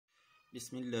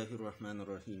بسم الله الرحمن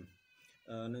الرحیم.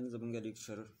 نن زموږ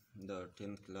لیکچر د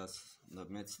 10th کلاس د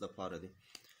میتھس د پاره دی.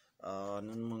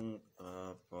 نن موږ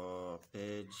په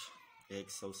پیج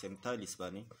 147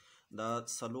 باندې دا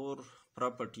څلور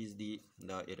پراپرټیز دي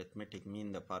د ارثمټیک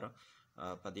مین لپاره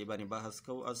په دې باندې بحث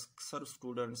کوو. اکثر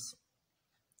سټوډنټس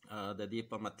د دې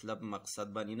په مطلب مقصد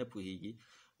باندې نه پوهیږي،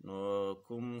 نو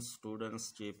کوم سټوډنټس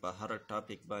چې په هر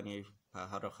ټاپک باندې په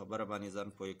هر خبره باندې ځان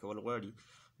پوهې کول غواړي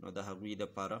نو د هغوی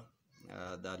دپاره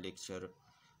دا لیکچر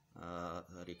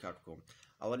ریکارډ کوم.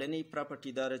 اولنی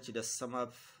پراپرټي دا چې د sum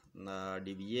of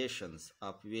deviations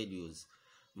of values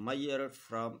measured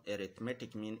from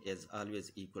arithmetic mean is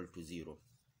always equal to 0.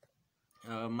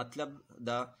 مطلب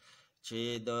دا چې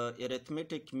د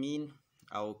arithmetic mean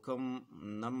او کوم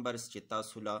نمبرز چې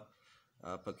تاسو لا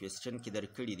په کوېسچن کې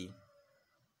درکړي دي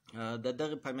د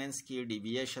دغه په منځ کې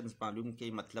ډیویشنز معلوم کړئ،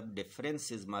 مطلب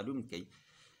ډیفرنسز معلوم کړئ.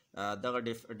 دغه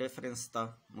ډیفرنس ته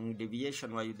موږ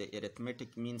ډیویشن وایو. د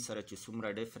ارثمټیک مین سره چې څومره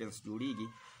ډیفرنس جوړیږي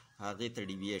هغې ته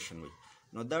ډیویشن وایي.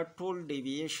 نو دا ټول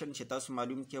ډیویشن چې تاسو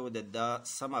معلوم کړئ او دا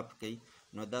سم اپ کړئ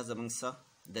نو دا زموږ سره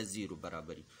د 0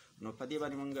 برابري. نو په دې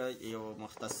باندې موږ یو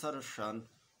مختصر شان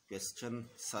کوېسچن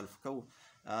سالف کوو.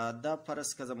 دا فرض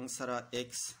که زموږ سره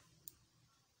ایکس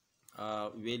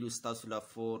ویلیوز تاسو له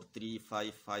 4 3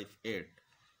 5 5 8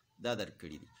 دا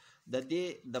درکړي دي. د دې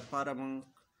دپاره موږ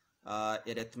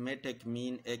arithmetic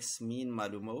mean x mean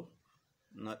معلومو.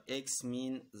 نو x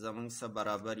mean زمونږ سره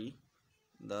برابري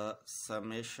د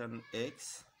summation x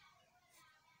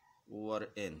over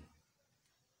n.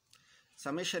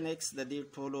 summation x د دې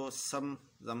ټولو سم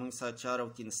زمونږ سره 4 او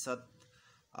 300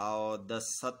 او د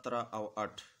 17 او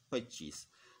 8 25.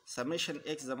 summation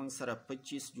x زمونږ سره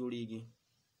 25 جوړیږي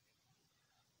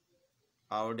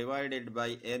او divided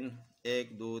by n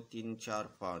 1 2 3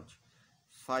 4 5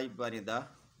 5 باندې دا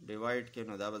ډیوایډ کې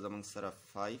نو دا به زموږ سره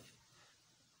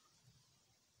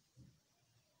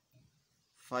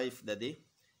 5 د دې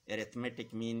ارثمټیک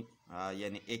مین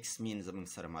یعنی ایکس مین زموږ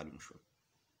سره معلوم شو.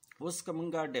 اوس که موږ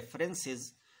ډیفرنسز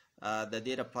د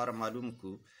دې لپاره معلوم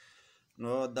کړو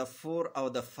نو د 4 او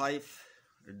د 5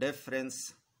 ډیفرنس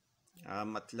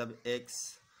مطلب ایکس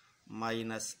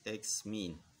ماینس ایکس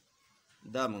مین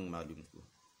دا موږ معلوم کړو.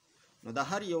 نو د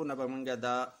هر یو نه به موږ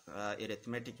دا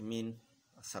ارثمټیک مین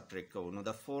سبټریک کوو. نو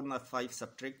د 4 نه 5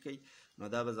 سبټریک کوي نو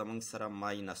دا به زموږ سره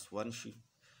ماینس 1 شي.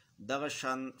 دغه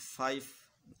شان 5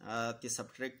 تی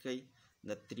سبټریک کوي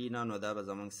د 3 نه نو دا به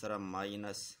زموږ سره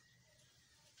ماینس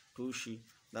 2 شي.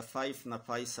 د 5 نه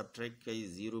 5 سبټریک کوي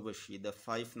 0 به شي. د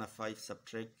 5 نه 5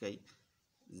 سبټریک کوي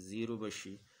 0 به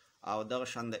شي او دغه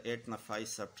شان د 8 نه 5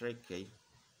 سبټریک کوي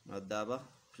نو دا به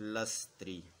پلس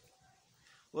 3.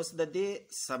 اوس د دې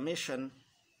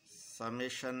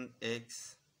سمیشن x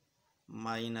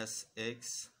minus x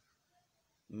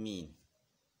mean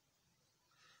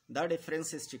دا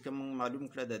ډیفرنسز چې کوم معلوم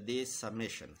کړه د دې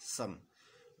سمیشن سم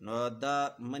نو دا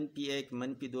منفي 1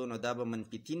 منفي 2 نو دا به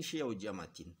منفي 3 شي او جمع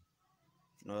 3.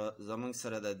 نو زموږ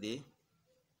سره د دې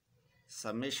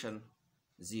سمیشن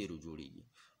 0 جوړیږي.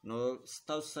 نو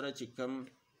ستاسو سره چې کوم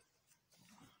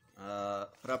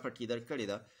پراپرټي درکړې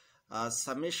ده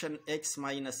summation x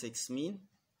minus x mean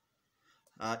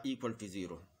equal to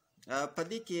 0. په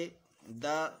دې کې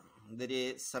دا د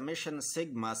summation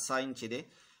sigma ساين چې دی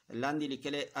لاندې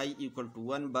لیکلی I equal to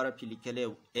 1 بره پې لیکلی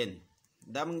n.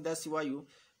 دا موږ داسې وایو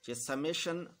چې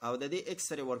summation او د دې x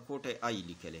سره ورکوټی I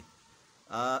لیکلی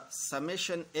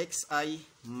summation xi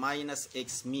minus x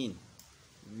mean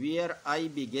where I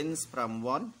begins from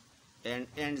 1 and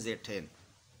ends at 10.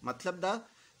 مطلب دا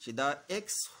چې دا x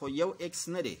خو یو x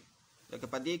نه دی. لکه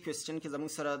په دې کوېسچن کې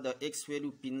زموږ سره د x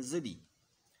ویلیو 15 دی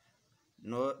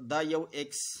نو دا یو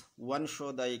x1 شو،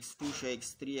 دا x2 شو،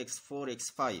 x3 x4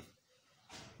 x5.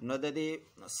 نو د دې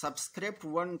سبسکرپټ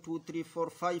 1 2 3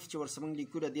 4 5 چې ورسره موږ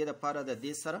لیکو د دې دپاره د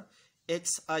دې سره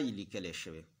xi لیکلی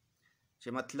شوی چې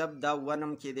مطلب دا 1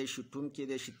 هم کیدی شي 2 هم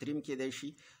کیدی شي 3 هم کیدی شي.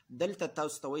 دلته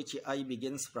تاسو ته وایي چې I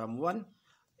begins from 1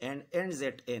 and ends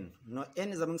at n. نو n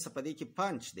زموږ څه په دې کې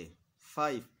 5 دی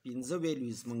 5 15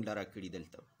 ویلیوز موږ له راکړي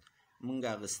دلته موږ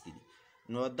اخیستي دي.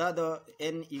 نو دا د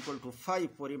n equal to 5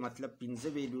 پورې مطلب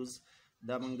 15 ویلیوز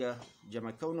دا موږ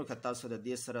جمع کوو. نو که تاسو د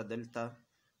دې سره دلته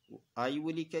I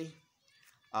ولیکئ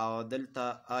او دلته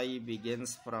I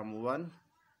begins from 1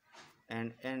 and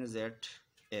ends at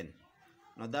n.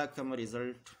 نو دا کوم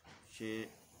ریزلټ چې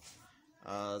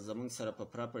زموږ سره په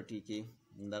پراپرټي کې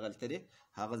دغلته دی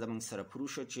هغه زموږ سره پرو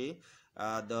شو چې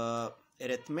د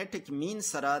ارثمټیک مین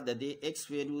سره د دې ایکس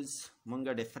ویلیوز موږ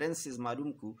ډیفرنسز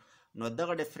معلوم کړو. نو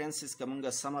دغه ډیفرنسز که موږ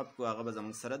سم اپ کړو هغه به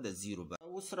زموږ سره د 0 به.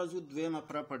 اوس راځو دویمه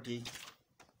پراپرټي.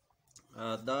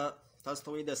 دا تاسو ته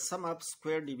وایي د sum of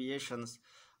square deviations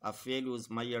of values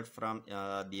measured from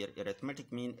their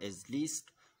arithmetic mean is least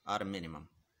or minimum.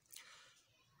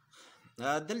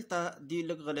 دلته دی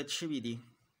لږ غلط شوي دي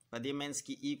په دې منځ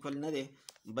کې equal نه دی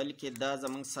بلکې دا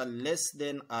زموږ سره less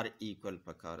than or equal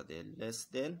پکار دی less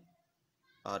than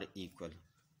or equal.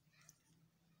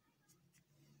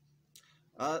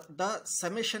 دا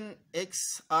summation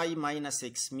xi minus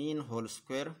x mean whole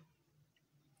square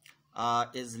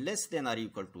is less than or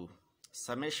equal to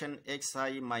summation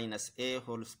xi minus a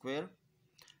whole square.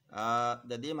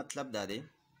 د دې مطلب دا دی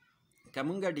که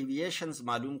مونږ deviations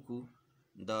معلوم کو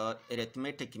د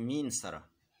arithmetic mean سره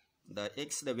د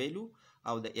x د value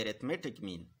او د arithmetic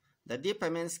mean د دې په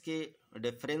منځ کې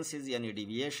differences یعنی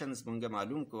deviations مونږ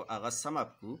معلوم کو هغه sum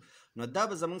up کو نو دا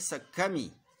به زمونږ څخه کمی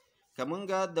که مونږ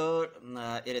د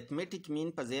arithmetic mean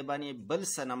په ځای باندې بل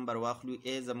څه نمبر واخلو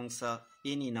a زمونږ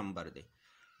څخه any نمبر دی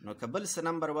نو که بل څه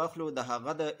نمبر واخلو د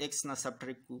هغه د x نه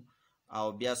subtract کو او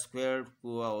بیا سکویر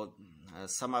کو او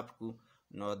sum up کو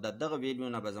نو د دغه ویلیو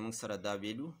نه به زمونږ سره دا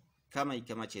ویلیو کمی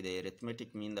چې د arithmetic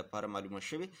mean دپاره معلومه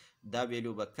شوې دا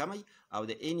ویلیو به کمی او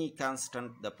د any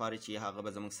constant دپاره چې هغه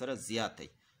به زمونږ سره زیاتی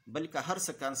بلکې هر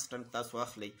څه constant تاسو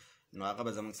واخلی نو هغه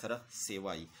به زمونږ سره سی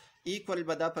وایي. ایکول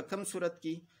به دا په کم صورت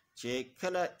کې چې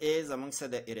کله a زمونږ سره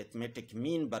د arithmetic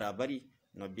mean برابري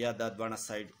نو بیا دا دواړه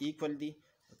ساید ایکول دي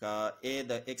که a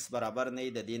د x برابر نه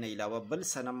د دې نه علاوه بل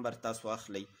څه نمبر تاسو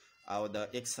واخلی او د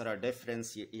x سره ډیفرنس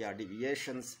یا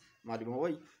deviations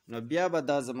معلوموي نو بیا به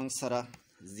دا زمونږ سره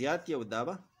زیات یو دا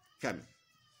به کم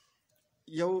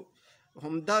یو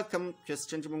همدا کم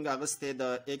کوېسچن چې مونږ اخیستی د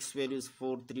x values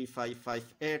 4 3 5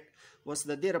 5 8 اوس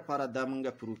د دې لپاره دا مونږ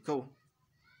پروف کوو.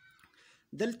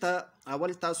 دلته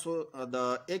اول تاسو د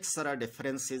x سره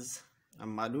ډیفرنسز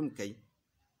معلوم کړئ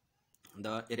د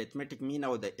arithmetic mean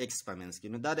او د x په منځ کې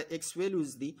نو دا د x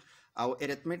values دي او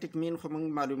arithmetic mean خو مونږ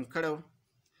معلوم کړو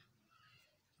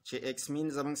چې x mean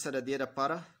زمونږ سره د دې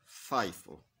لپاره 5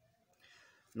 و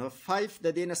نو 5 د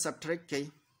دې نه subtract کړئ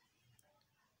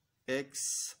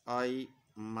xi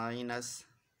minus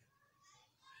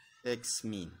x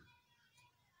mean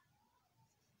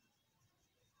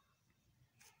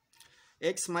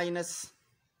x minus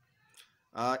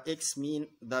x mean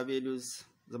دا values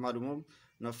زه معلوموم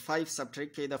نو 5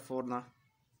 subtract کړئ د 4 نه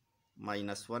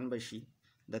minus 1 بشي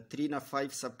د 3 نه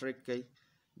 5 subtract کړئ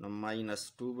نو minus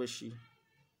 2 بشي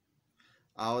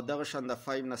او دغه شان د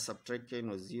 5 نه subtract کړئ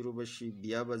نو 0 بشي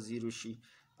بیا به 0 شي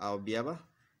او بیا به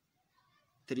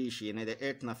 3 شي یعنی د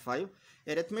 8 نه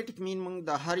 5 arithmetic mean مونږ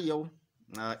د هر یو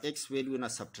x value نه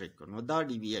subtract کړو نو دا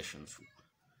deviation شو.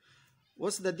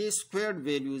 اوس د دې squared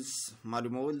values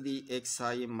معلومول دي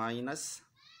xi minus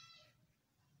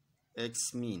x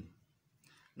mean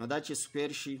نو دا چې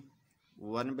square شي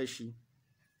 1 بشي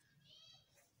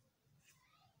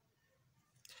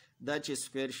دا چې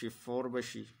square شي 4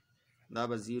 بشي دا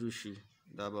به 0 شي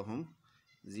دا به هم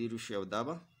 0 شي او دا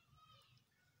به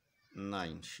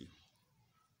 9 شي.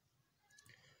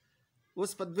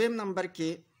 اوس په دویم نمبر کې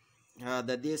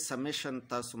د دې سمیشن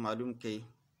تاسو معلوم کړئ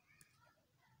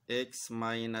x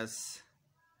minus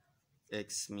x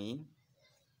mean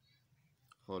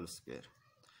whole square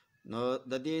نو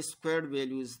د دې squared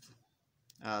values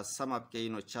sum up کړئ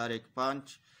نو 4 1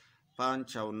 5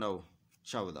 5 او 9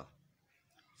 14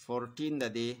 14 د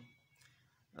دې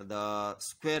د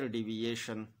square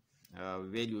deviation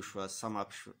value شو sum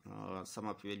up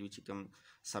value چې کوم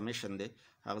summation دی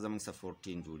هغه زموږ سره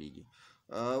 14 جوړیږي.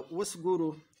 اوس ګورو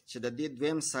چې د دې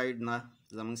دویم ساید نه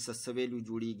زموږ سره څه value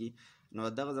جوړیږي نو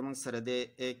دغه زموږ سره دی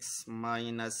x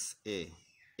minus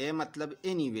a مطلب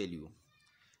any value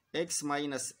x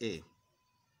minus a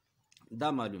دا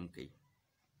معلوم کړئ.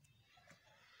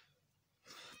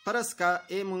 فرض کا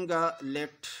a مونږه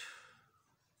لیټ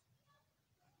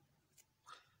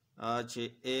چې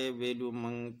a value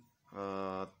مونږ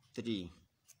 3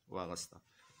 واغسته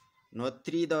نو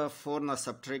 3 د 4 نه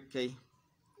subtract کړئ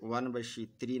 1 بشي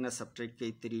 3 نه subtract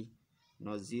کړئ 3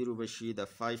 نو 0 بشي د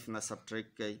 5 نه subtract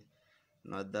کړئ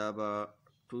نو دا به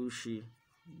 2 شي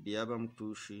بیا به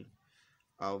 2 شي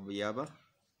او بیا به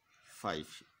 5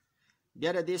 شي.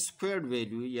 بیا د دې squared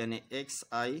value یعنی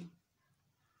xi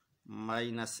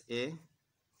minus a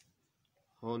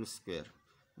whole square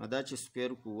نو دا چې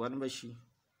square کو 1 بشي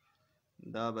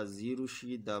دا به 0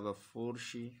 شي دا به 4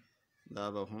 شي دا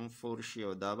به هم 4 شي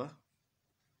او دا به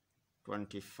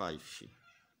 25 شي.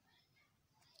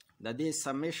 د دې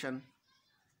summation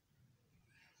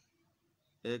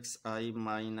xi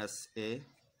minus a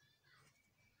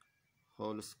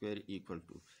whole square equal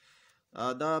to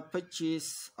دا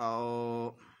 25 او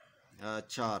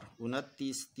 4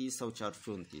 29 30 او 4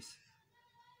 34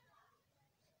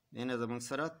 نه زمونږ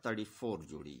سره 34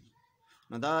 جوړیږي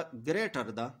نو دا ګریټر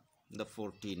ده د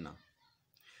 14 نه.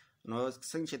 نو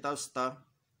څنګه چې تاسو ته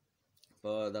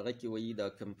په دغه کې وایي د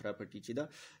کوم پراپرټي چې ده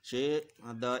چې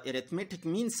د ارثمټیک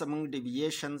مین زموږ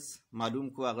ډیویشنز معلوم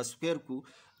کو هغه سکویر کو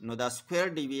نو دا سکویر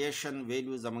ډیویشن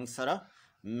ویلیو زموږ سره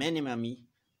مینیممي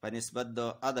په نسبت د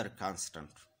ادر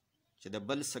کانسټنټ چې د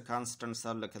بل څه کانسټنټ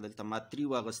سره لکه دلته ما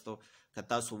 3 واغستو که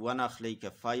تاسو 1 اخلئ که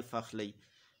 5 اخلئ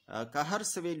که هر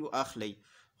څه ویلیو اخلئ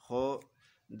خو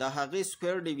د هغې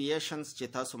سکویر ډیویشنز چې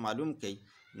تاسو معلوم کړئ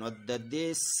نو د دې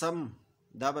سم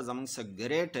دا به زموږ څه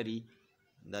ګریټري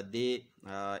د دې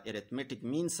ارثمټیک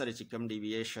مین سره چې کوم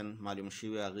ډیویشن معلوم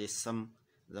شوی هغې سم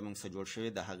زموږ څه جوړ شوی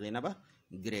د هغې نه به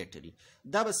ګریټري.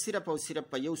 دا به صرف او صرف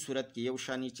په یو صورت کې یو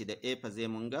شاني چې د ا په ځای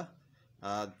مونږه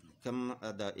کوم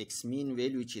د ایکس مین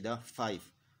ویلیو چې ده 5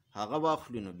 هغه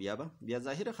واخلو نو بیا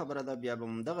ظاهره خبره ده بیا به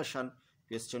همدغه شان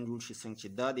کوېسچن جوړ شي څنګه چې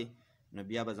دا دی نو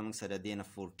بیا به زموږ سره دې نه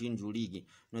 14 جوړیږي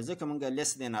نو ځکه مونږ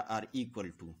لیس دین آر ایکول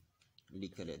ټو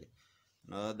لیکلی دی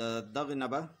نو د دغې نه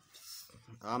به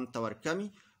عام طور کمی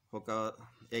خو که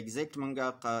اگزیکټ مونږه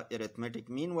ارثمټیک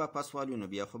مین واپس والو نو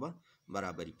بیا خو به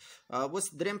برابري. اوس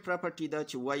دریم پراپرټي ده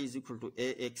چې y is equal to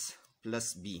ax plus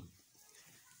b.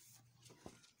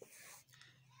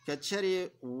 که چېرې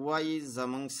y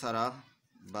زموږ سره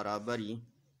برابري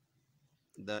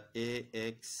د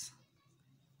ax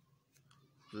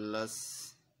plus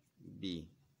b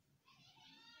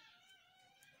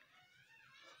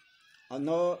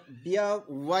نو بیا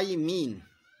y mean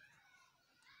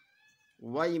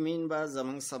به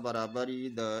زموږ سره برابري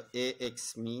د ax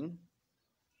mean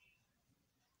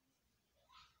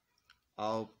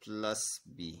او پلس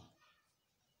بی.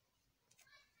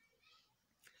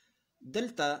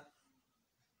 دلته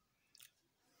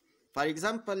فار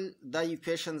ایگزامپل دا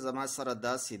ایکویشن زما سره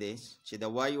داسې دی چې د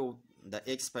وای او د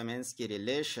ایکس په منځ کې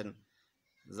ریلیشن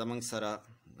زموږ سره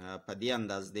په دې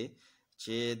انداز دی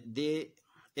چې د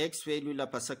ایکس ویلیو له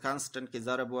په څه کانسټنټ کې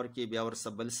ضرب ورکړي بیا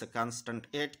ورسره بل څه کانسټنټ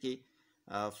ایډ کړي.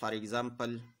 فار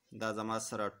ایگزامپل دا زما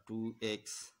سره 2x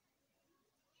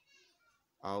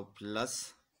او پلس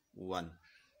 1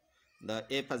 د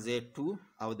a په ځای 2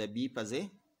 او د b په ځای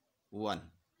 1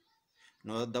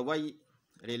 نو د y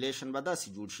ریلیشن به داسې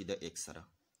جوړ شي د x سره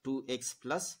 2x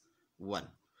plus 1.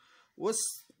 اوس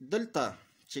دلته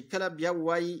چې کله بیا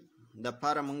y د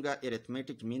پاره مونږه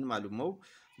ارثمټیک مین معلومو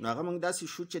نو هغه مونږ داسې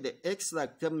شو چې د x دا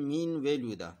کم مین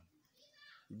ویلیو ده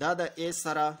دا د a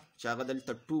سره چې هغه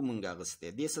دلته 2 مونږ اخیستی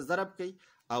دې سره ضرب کوي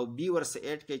او b ورسره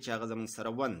ایډ کوي چې هغه زموږ سره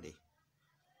 1 دی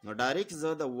نو ډایرکټ زه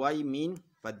د y مین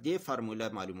په دې فارموله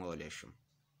معلومولی شم.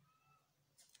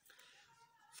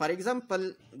 فار ایگزامپل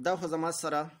دا خو زما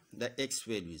سره د x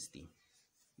ویلیوز دي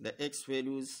د x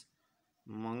ویلیوز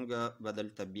مونږ به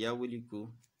دلته بیا ولیکو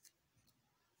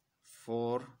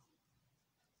 4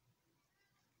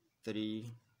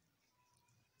 3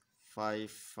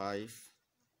 5 5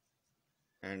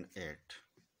 and 8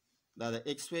 دا د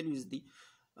x ویلیوز دي.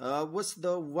 اوس د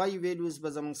y ویلیوز به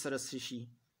زموږ سره څه شي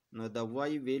نو د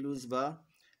y ویلیوز به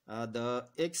د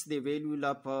x د ویلیو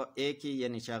لا په a کې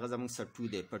یعنی چې هغه زموږ سره 2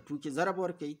 دی په 2 کې ضرب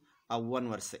ورکوي او 1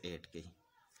 ورسره ایډ کوي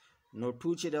نو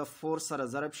 2 چې د 4 سره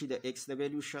ضرب شي د x د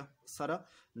ویلیو سره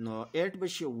نو 8 به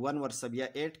شي 1 ورسره بیا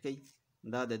ایډ کوي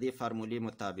دا د دې فارمولې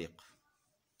مطابق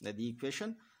د دې ایکویشن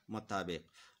مطابق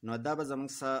نو دا به زموږ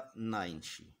سره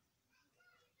 9 شي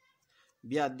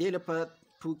بیا دې له په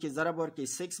 2 کې ضرب ورکوي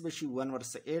 6 به شي 1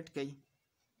 ورسره ایډ کوي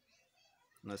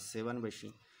نو 7 به شي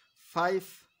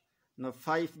 5 نو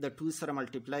 5 د 2 سره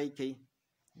ملټیپلای کوي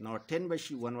نو 10 به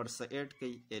شي 1 ورسره ایډ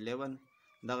کوي 11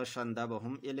 دغه شان دا به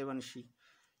هم 11 شي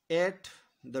 8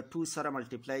 د 2 سره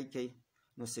ملټیپلای کوي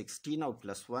نو 16 او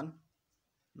پلس 1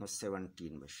 نو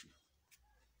 17 به شي.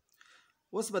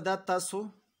 اوس به دا تاسو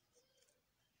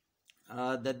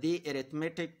د دې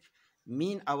ارثمټیک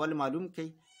مین اول معلوم کړئ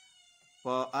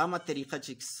په عامه طریقه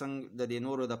چې څنګه د دې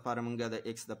نورو دپاره موږ د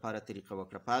ایکس دپاره طریقه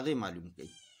وکړه په هغې معلوم کړئ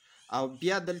او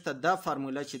بیا دلته دا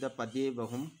فارموله چې ده په دې به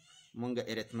هم موږ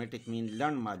ارثمټیک مین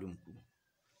لنډ معلوم کړو.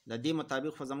 د دې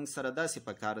مطابق خو زموږ سره داسې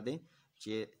پکار دی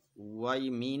چې وای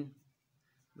مین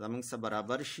زموږ سره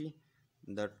برابر شي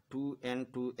د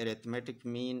 2n2 ارثمټیک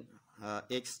مین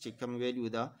ایکس چې کوم ویلیو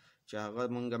ده چې هغه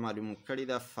موږ معلوم کړې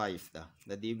ده 5 ده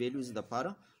د دې ویلیوز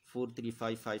دپاره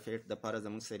 43558 دپاره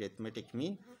زموږ سره ارثمټیک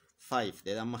مین 5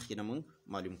 دی دا مخکې نه موږ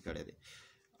معلوم کړی دی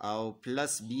او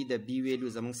پلس بی د بی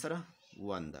ویلیو زموږ سره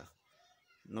 1 ده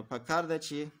نو پکار ده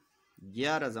چې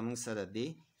 11 زموږ سره دی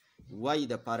وای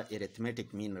دپاره ارثمټیک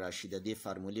مین راشي د دې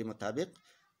فارمولې مطابق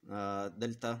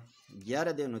دلته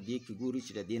 11 دی نو دې کې ګورو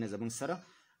چې د دې نه زموږ سره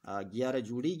 11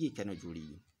 جوړیږي که نه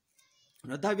جوړیږي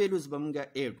نو دا ویلیوز به موږ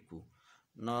ایډ کړو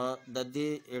نو د دې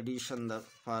ایډیشن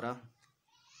دپاره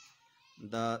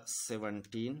د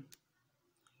 17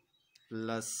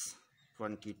 پلس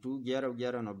 22 11 او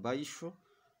 11 نو 22 شو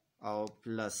او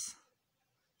پلس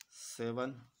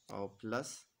 7 او پلس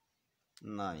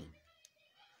 9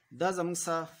 دا زمونږ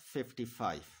سره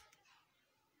 55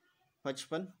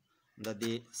 55 د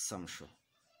دې سم شو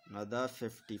نو دا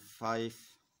 55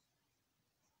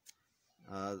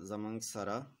 زمونږ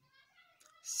سره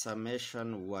summation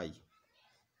y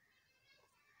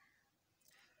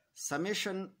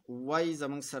summation y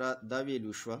زمونږ سره دا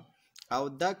ویلیو شو او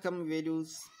دا کم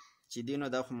ویلیوز چې دی نو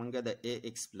دا خو مونږ د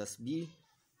ax plus b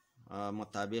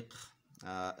مطابق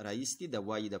رایستی د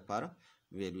y د پاره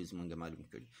ویلیوز مونږ معلوم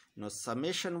کړي نو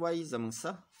summation y زمونږ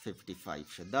سره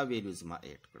 55 شه دا ویلیوز ما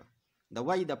ایډ کړه د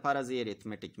y د پاره زه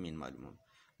arithmetic mean معلوموم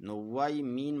نو y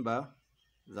mean به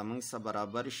زمونږ سره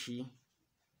برابر شي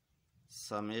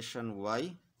summation y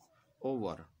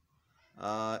over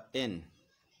n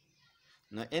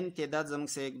نو n تعداد زمونږ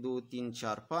سره 1 2 3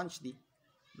 4 5 دی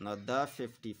نو دا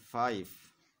 55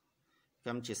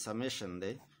 کم چې summation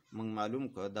دی مونږ معلوم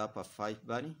کو دا په 5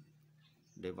 باندې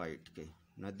ډیوایډ کړي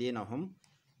نو دې نه هم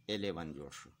 11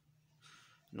 جوړ شو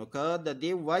نو که د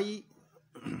دې y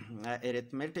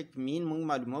arithmetic mean مونږ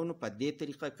معلومو نو په دې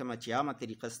طریقه کومه چې عامه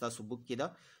طریقه ستاسو بوک کې ده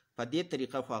په دې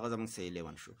طریقه خو هغه زموږ سره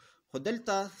 11 شو خو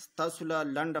دلته تاسو له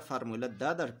لنډه فارموله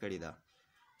دا درکړې ده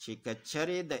چې که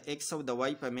چېرې د x او د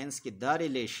y په منځ کې دا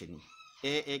ریلیشن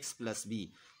ax plus b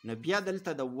نو بیا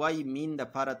دلته د y mean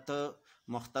دپاره ته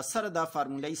مختصر دا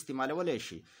فارموله استعمالولی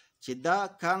شي چې دا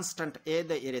کانسټنټ a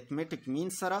د arithmetic mean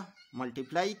سره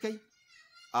ملټیپلای کوي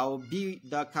او b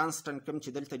دا کانسټنټ کوم چې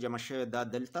دلته جمع شوی دا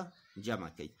دلته جمع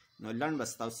کوي نو لنډ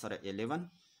به ستاسو سره 11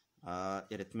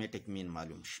 arithmetic mean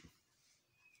معلوم شي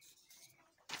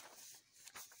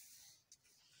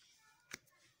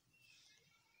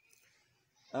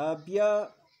بیا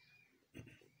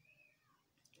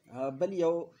بل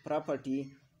یو پراپرټي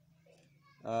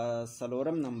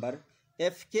څلورم نمبر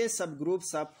if k subgroups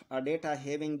of a data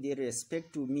having their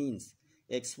respective means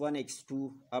x1 x2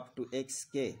 up to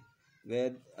xk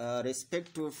with respect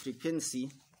to frequency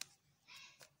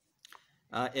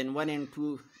n1 n2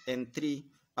 n3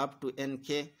 up to nk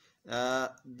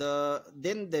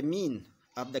then the mean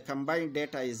of the combined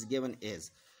data is given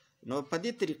as نو په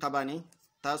دې طریقه باندې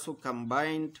تاسو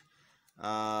combined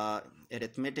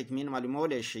arithmetic mean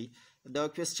معلومولی شي د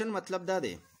کوېسچن مطلب دا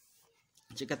دی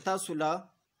چې که تاسو له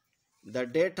د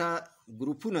ډیټا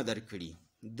ګروپونه درکړي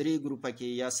 3 ګروپه کې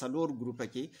یا 4 ګروپه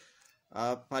کې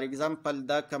فار ایگزامپل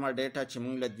دا کومه ډیټا چې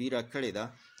موږ له دوی راکړې ده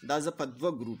دا زه په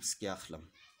 2 ګروپس کې اخلم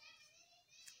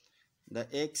د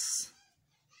x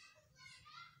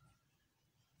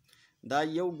دا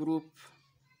یو ګروپ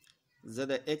زه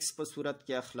د x په صورت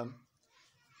کې اخلم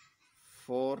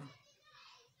 4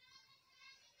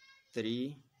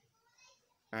 3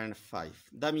 and 5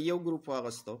 دا مې یو ګروپ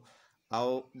واغستو او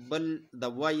بل د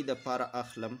y د پاره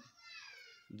اخلم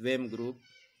دویم ګروپ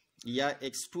یا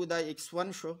x2 دا x1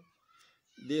 شو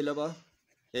دی لبا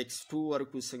x2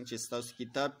 ورکو څنګه چې تاسو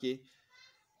کتاب کې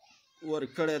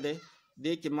ورکړی دی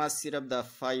دې کې ما صرف دا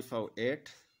 5 او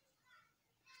 8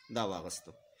 دا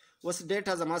واغستو اوس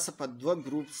ډیټا زما څخه په 2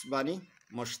 ګروپس باندې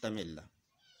مشتمل ده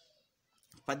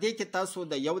په دې کې تاسو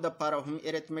د یو د پاره هم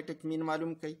arithmetic mean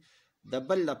معلوم کړئ د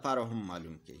بل لپاره هم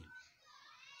معلوم کړئ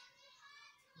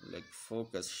لږ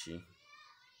فوکس شي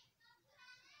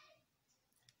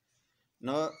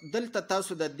نو دلته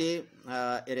تاسو د دې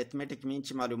arithmetic mean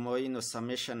چې معلوموي نو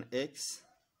summation x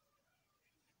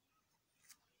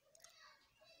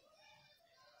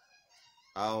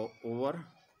او over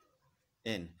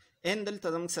n دلته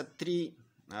زموږ سره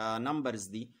 3 numbers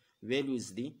دي values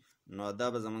دي نو دا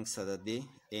به زموږ سره د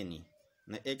n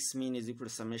نو x mean is equal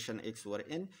to summation x over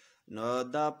n نو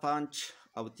دا 5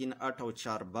 او 3 8 او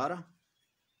 4 12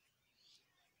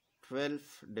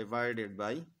 12 divided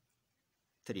by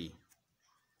 3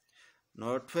 نو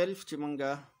 12 چې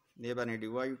مونږه دې باندې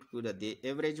ډیوایډ کړو د دې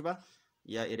ایوریج به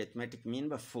یا arithmetic mean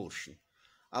به 4 شي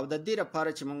او د دې لپاره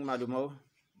چې مونږ معلومو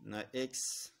نو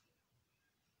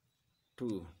x2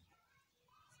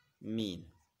 mean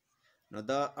نو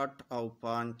دا 8 او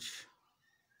 5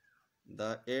 دا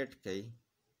 8 کوي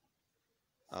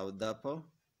او دا په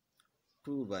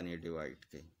 2 باندې ډیوایډ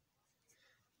کوي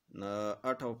نو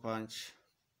 8 او 5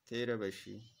 13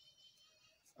 بشي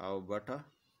او بټه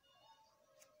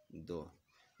 2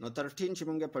 نو 13 چې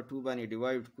مونږ په 2 باندې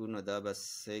ډیوایډ کړو نو دا به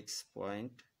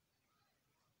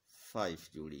 6.5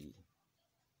 جوړیږي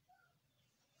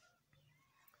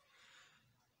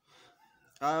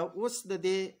اوس د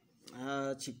دې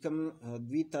چې کوم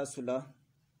دوی تاسو له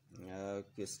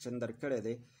کوېسچن درکړی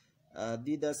دی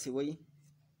دوی داسې وایي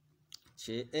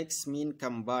چې x mean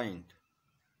combined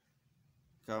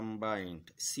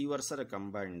c ورسره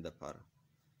combined دپاره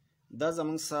دا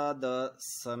زمونږ سره د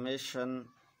سمیشن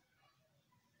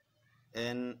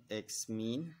n x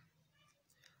mean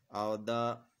او دا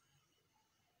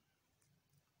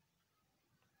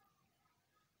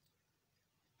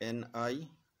ni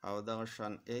او دغه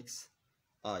شان x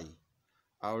I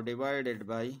او divided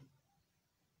by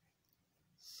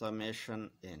summation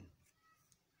n.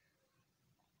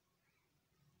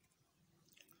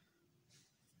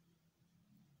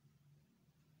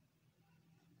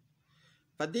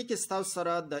 په دې کې ستاسو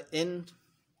سره د n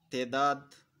تعداد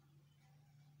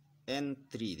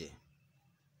n3 دی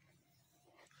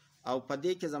او په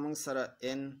دې کې زمونږ سره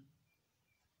n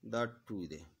دا 2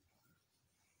 دی.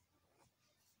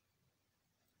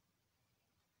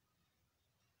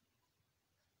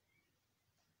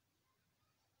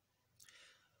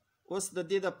 اوس د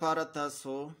دې لپاره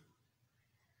تاسو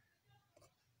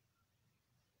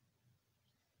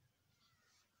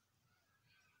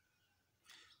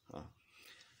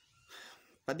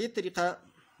په دې طریقه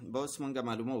به اوس موږ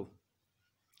معلومو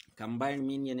کمباینډ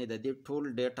مین یعنی د دې ټول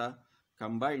ډیټا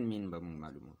کمباینډ مین به موږ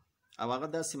معلومو او هغه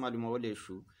داسې معلومولی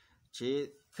شو چې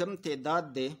کم تعداد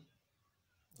دی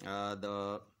د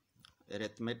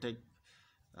ارثمټیک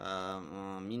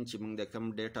مین چې موږ د کم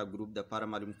ډیټا ګروپ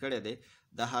دپاره معلوم کړی دی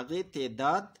د هغې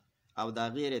تعداد او د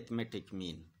هغې ارثمټیک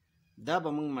مین دا به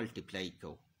موږ ملټیپلای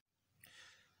کوو.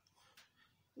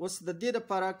 اوس د دې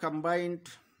دپاره کمباینډ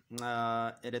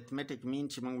ارثمټیک مین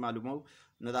چې موږ معلومو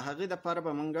نو د هغې دپاره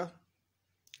به موږ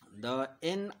د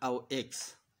n او x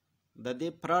د دې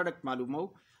پراډکټ معلومو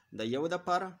د یو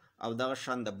دپاره او دغه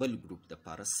شان د بل ګروپ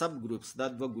دپاره سب ګروپس دا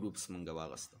دوه ګروپس موږ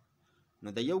واغستو نو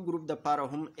د یو ګروپ دپاره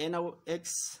هم n او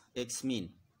x مین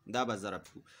دا به ضرب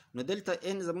کړو نو دلته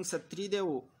n زموږ سره 3 دی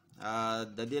او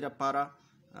د دې لپاره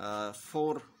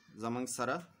 4 زموږ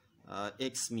سره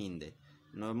x مین دی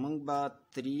نو موږ به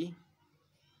 3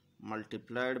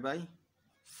 multiplied by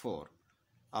 4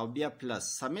 او بیا پلس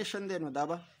سمیشن دی نو دا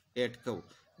به 8 کوو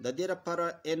د دې لپاره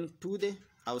n 2 دی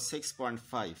او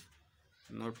 6.5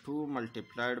 نو 2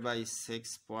 multiplied by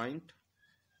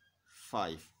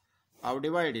 6.5 او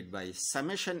divided by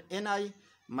summation ni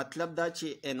مطلب دا چې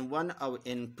n1 او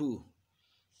n2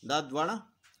 دا دواړه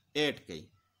 8 کوي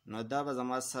نو دا به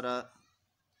زما سره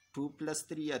 2 plus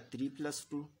 3 یا 3 plus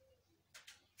 2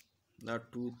 دا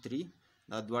 2 3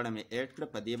 دا دواړه مې 8 کړه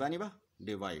په دې باندې به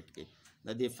ډیوایډ کوي د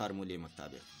دې فارمولې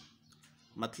مطابق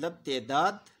مطلب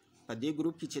تعداد په دې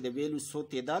ګروپ کې چې د ویلو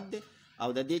 100 تعداد دی او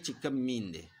د دې چې کم مین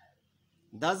دی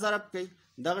دا ضرب کوي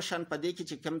دغه شان په دې کې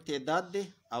چې کم تعداد دی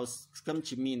او کم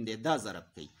چې مین دی دا ضرب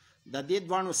کوي د دې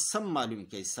دواړو سم معلوم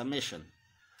کوي سمیشن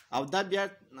او دا بیا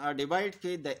ډیوایډ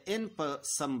کوي د n په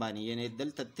سم باندې یعنی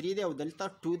دلته 3 دی او دلته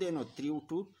 2 دی نو 3 او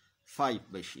 2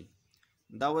 5 بشي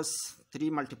دا اوس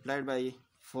 3 multiplied by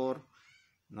 4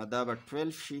 نو دا به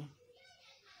 12 شي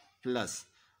پلس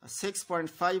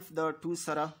 6.5 د 2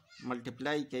 سره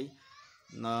ملټیپلای کوي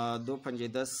نو 2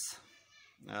 5 10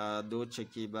 2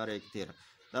 چکی 12 13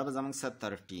 دا به زموږ سره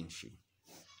 13 شي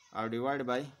او ډیوایډ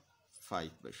بای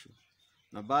 5 بشي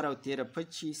نو 12 او 13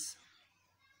 25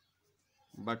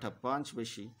 بټه 5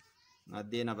 بشي نو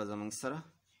دې نه به زموږ سره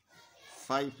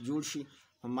 5 جوړ شي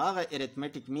هماغه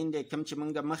ارثمټیک مین دی کوم چې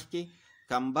موږ مخکې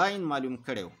کمباین معلوم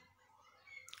کړی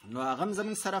نو هغه هم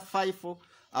زموږ سره 5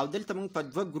 او دلته موږ په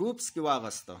دوه ګروپس کې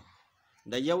واغسته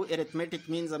د یو ارثمټیک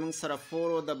مین زموږ سره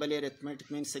 4 او د بل ارثمټیک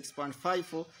مین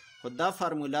 6.5 خو دا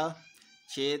فارمولا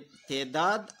چې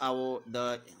تعداد او د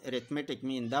ارثمټیک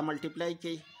مین دا ملټیپلای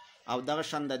کوي او دغه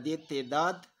شان د دې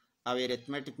تعداد او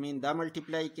ارثمټیک مین دا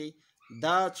ملټیپلای کوي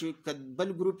دا چې بل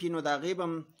ګروپ نو د هغې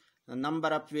به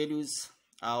نمبر اف ویلیوز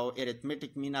او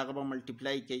ارثمټیک مین هغه به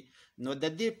ملټیپلای کوي نو د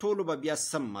دې ټولو به بیا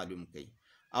سم معلوم کوي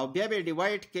او بیا به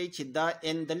ډیوایډ کوي چې دا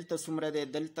n دلته څومره دی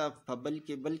دلته په بل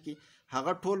کې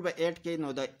هغه ټول به 8 کوي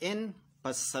نو د n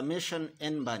په سمیشن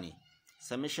n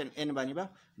باندې به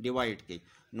ډیوایډ کوي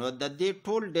نو د دې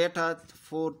ټول ډیټا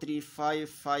 4 3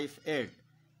 5 5 8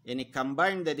 یعنی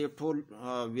کمباین د دې ټول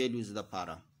ویلیوز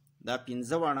لپاره دا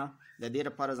 15 وانه د دې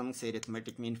لپاره زموږ سره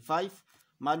ارثمټیک مین 5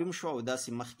 معلوم شو او داسې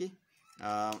مخکې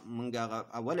موږ هغه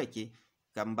اوله کې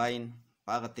کمباین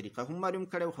په هغه طریقه هم معلوم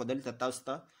کړی خو دلته تاسو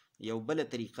ته یو بله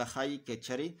طریقه ښایي که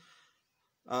چېرې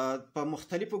په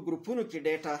مختلفو ګروپونو کې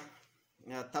ډیټا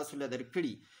تاسو له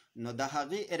درکړي نو د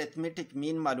هغې ارثمټیک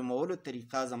مین معلومولو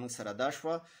طریقه زموږ سره دا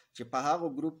شوه چې په هغو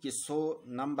ګروپ کې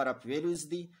 100 نمبر اف ویلیوز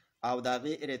دي او د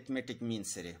هغې ارثمټیک مین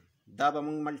سره دا به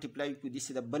موږ ملټیپلای کړو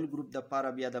داسې د بل ګروپ دپاره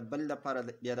بیا د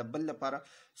بل لپاره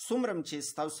څومره چې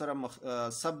ستاسو سره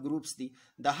سب ګروپس دي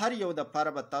د هر یو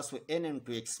دپاره به تاسو n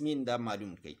انټو x مین دا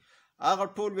معلوم کوي هغه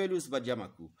ټول ویلیوز به جمع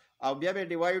کړو او بیا به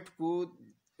ډیوایډ کړو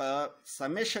په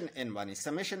سمیشن n باندې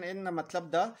سمیشن n نه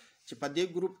مطلب دا چې په دې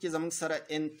ګروپ کې زموږ سره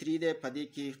n3 دی، په دې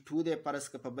کې 2 دی، فرض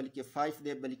که په بل کې 5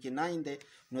 دی، بل کې 9 دی،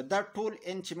 نو دا ټول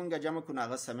n چې موږ جمع کړو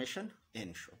هغه سمیشن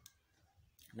n شو.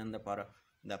 نن دپاره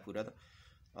دا پوره ده.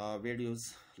 ویډیوز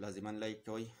لازما لایک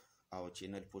کوئ او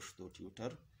چینل پښتو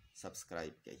ټیوټر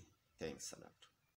سبسکرایب کړئ. تھینکس a lot.